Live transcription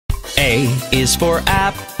A is for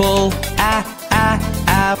apple,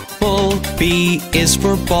 apple. B is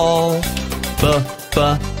for ball,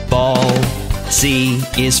 ball. C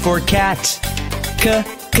is for cat,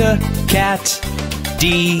 cat.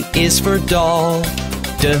 D is for doll,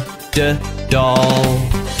 doll.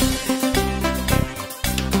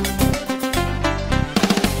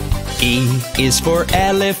 E is for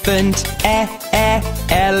elephant,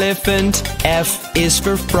 elephant. F is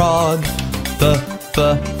for frog,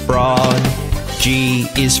 frog. G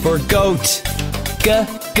is for goat,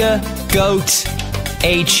 goat.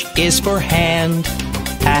 H is for hand,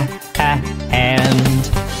 hand.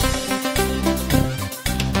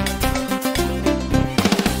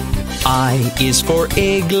 I is for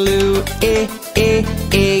igloo,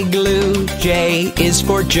 igloo. J is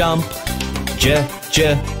for jump,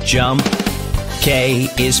 jump. K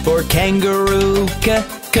is for kangaroo,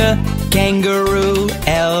 kangaroo.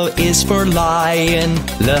 L is for lion,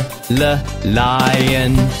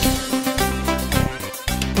 lion.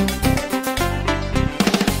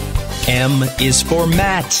 M is for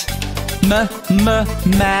mat,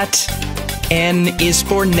 mat. N is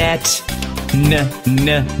for net,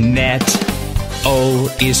 net. O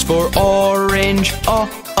is for orange,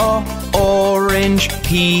 orange.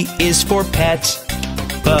 P is for pet,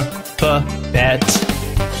 pet.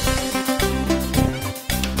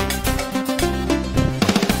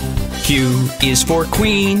 Q is for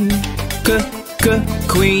queen,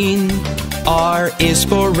 queen. R is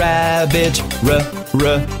for rabbit,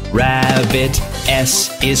 rabbit. S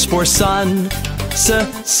is for sun,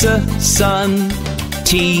 sun.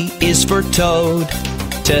 T is for toad,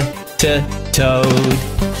 toad.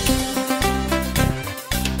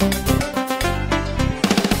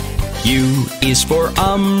 U is for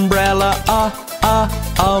umbrella,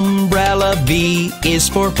 umbrella. V is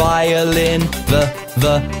for violin,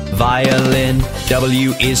 violin.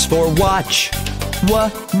 W is for watch,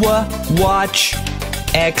 watch.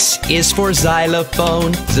 X is for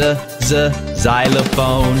xylophone,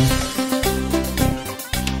 xylophone.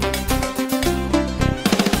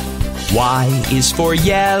 Y is for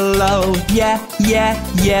yellow,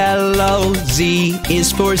 yellow. Z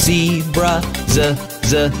is for zebra,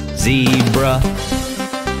 zebra.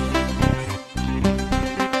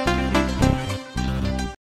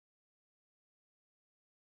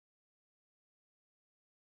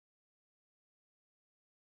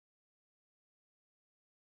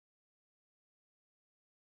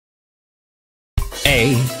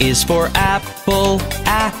 A is for apple,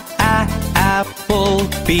 apple.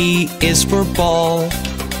 B is for ball,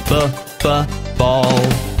 ball.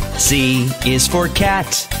 C is for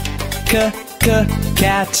cat,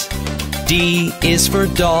 cat. D is for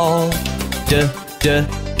doll,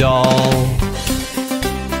 doll.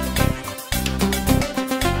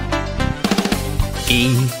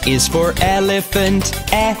 E is for elephant,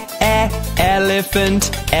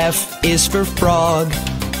 elephant. F is for frog,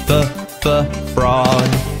 frog.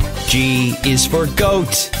 G is for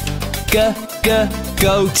goat,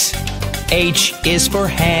 goat. H is for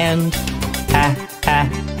hand,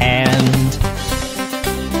 hand.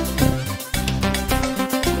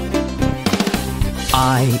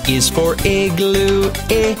 I is for igloo,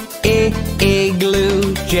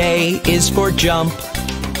 igloo. J is for jump,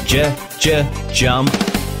 jump.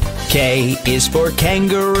 K is for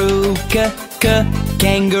kangaroo,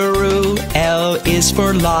 kangaroo. L is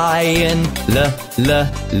for lion,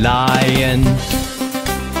 lion.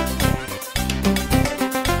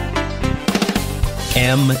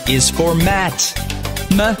 M is for mat,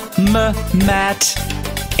 mat.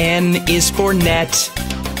 N is for net,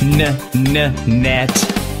 net.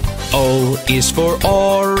 O is for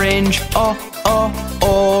orange,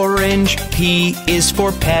 orange. P is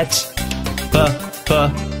for pet,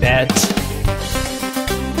 pet.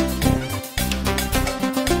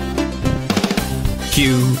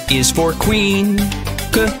 Q is for queen,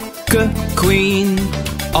 queen.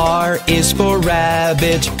 R is for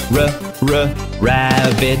rabbit,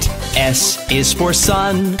 rabbit. S is for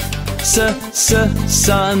sun,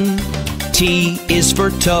 sun. T is for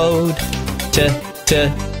toad, toad.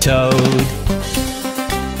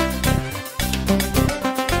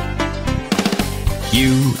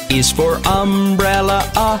 U is for umbrella,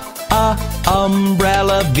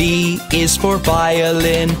 umbrella. V is for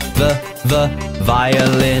violin,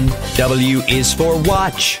 violin. W is for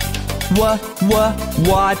watch,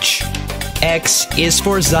 watch. X is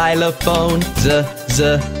for xylophone,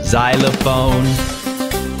 xylophone.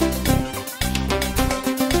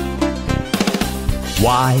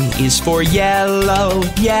 Y is for yellow,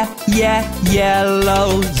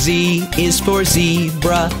 yellow. Z is for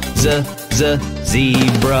zebra,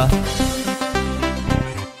 zebra.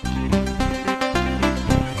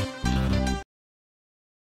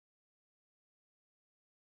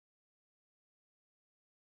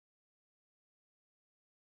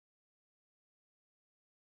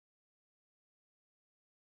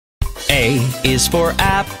 A is for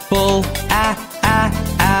apple,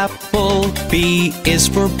 apple. B is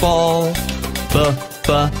for ball,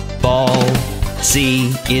 ball.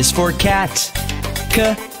 C is for cat,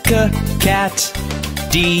 cat.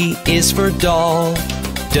 D is for doll,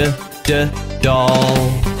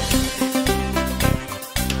 doll.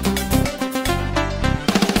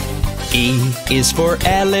 E is for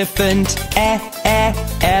elephant,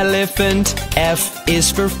 elephant. F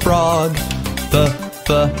is for frog,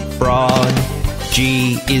 frog.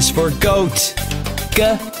 G is for goat,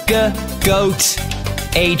 goat.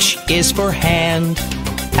 H is for hand,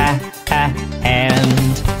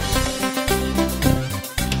 hand.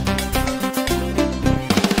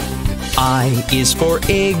 I is for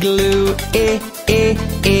igloo,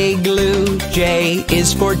 igloo. J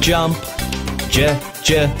is for jump,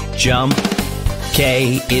 jump.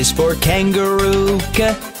 K is for kangaroo,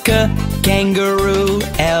 kangaroo.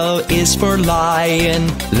 L is for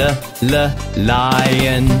lion,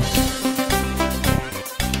 lion.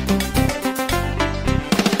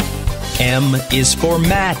 M is for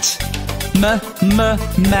mat,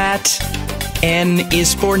 mat. N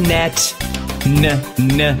is for net,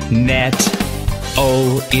 net.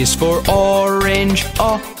 O is for orange,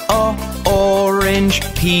 orange.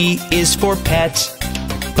 P is for pet,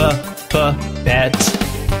 pet.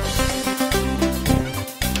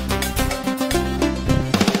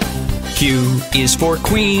 Q is for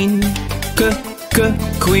queen,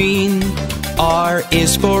 queen. R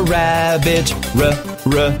is for rabbit,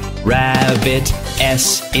 rabbit.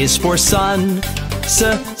 S is for sun,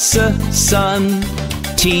 sun.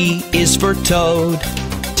 T is for toad,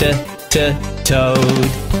 toad.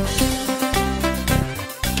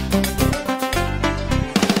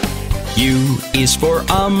 U is for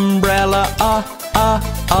umbrella,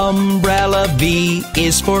 umbrella. V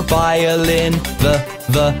is for violin,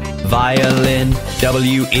 violin.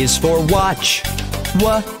 W is for watch,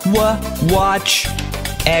 watch.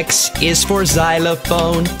 X is for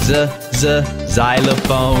xylophone,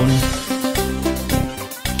 xylophone.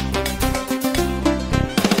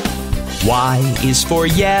 Y is for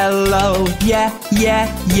yellow,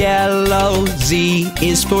 yellow. Z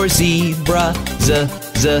is for zebra,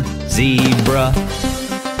 zebra.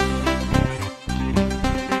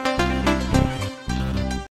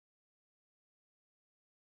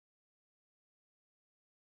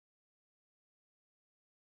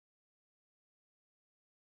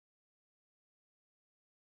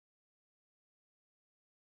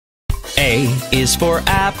 A is for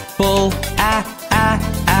apple, apple.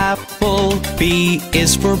 B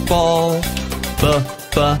is for ball,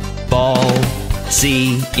 ball.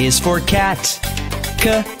 C is for cat,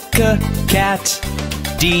 cat.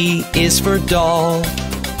 D is for doll,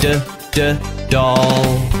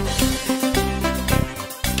 doll.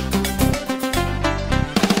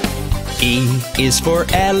 E is for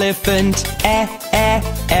elephant,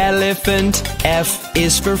 elephant. F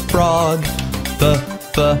is for frog,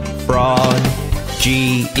 frog.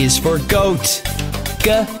 G is for goat,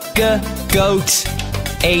 goat.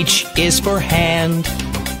 H is for hand,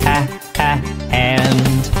 hand.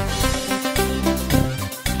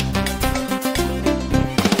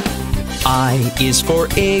 I is for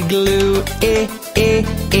igloo,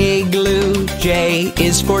 igloo. J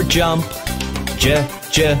is for jump,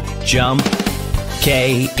 jump.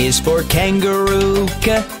 K is for kangaroo,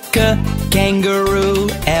 kangaroo.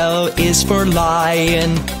 L is for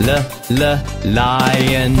lion,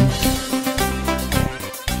 lion.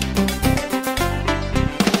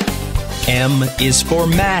 M is for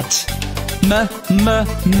mat,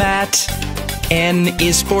 mat. N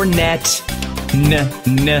is for net,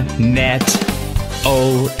 net.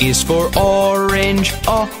 O is for orange,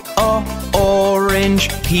 orange.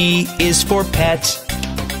 P is for pet,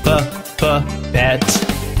 pet.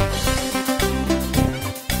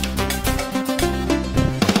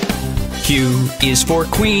 Q is for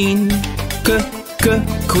queen,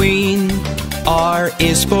 queen. R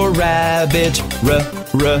is for rabbit,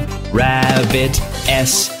 rabbit.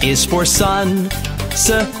 S is for sun,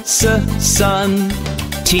 sun.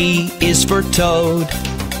 T is for toad,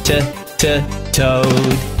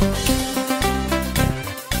 toad.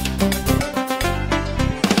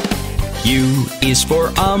 U is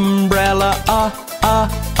for umbrella,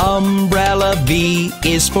 umbrella. V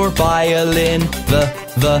is for violin,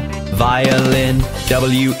 violin.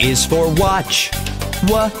 W is for watch,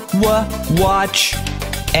 watch.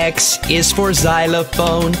 X is for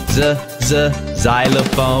xylophone,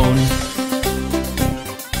 xylophone.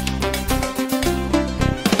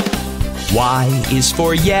 Y is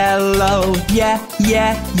for yellow,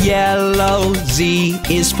 yellow. Z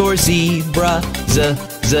is for zebra,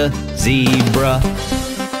 zebra.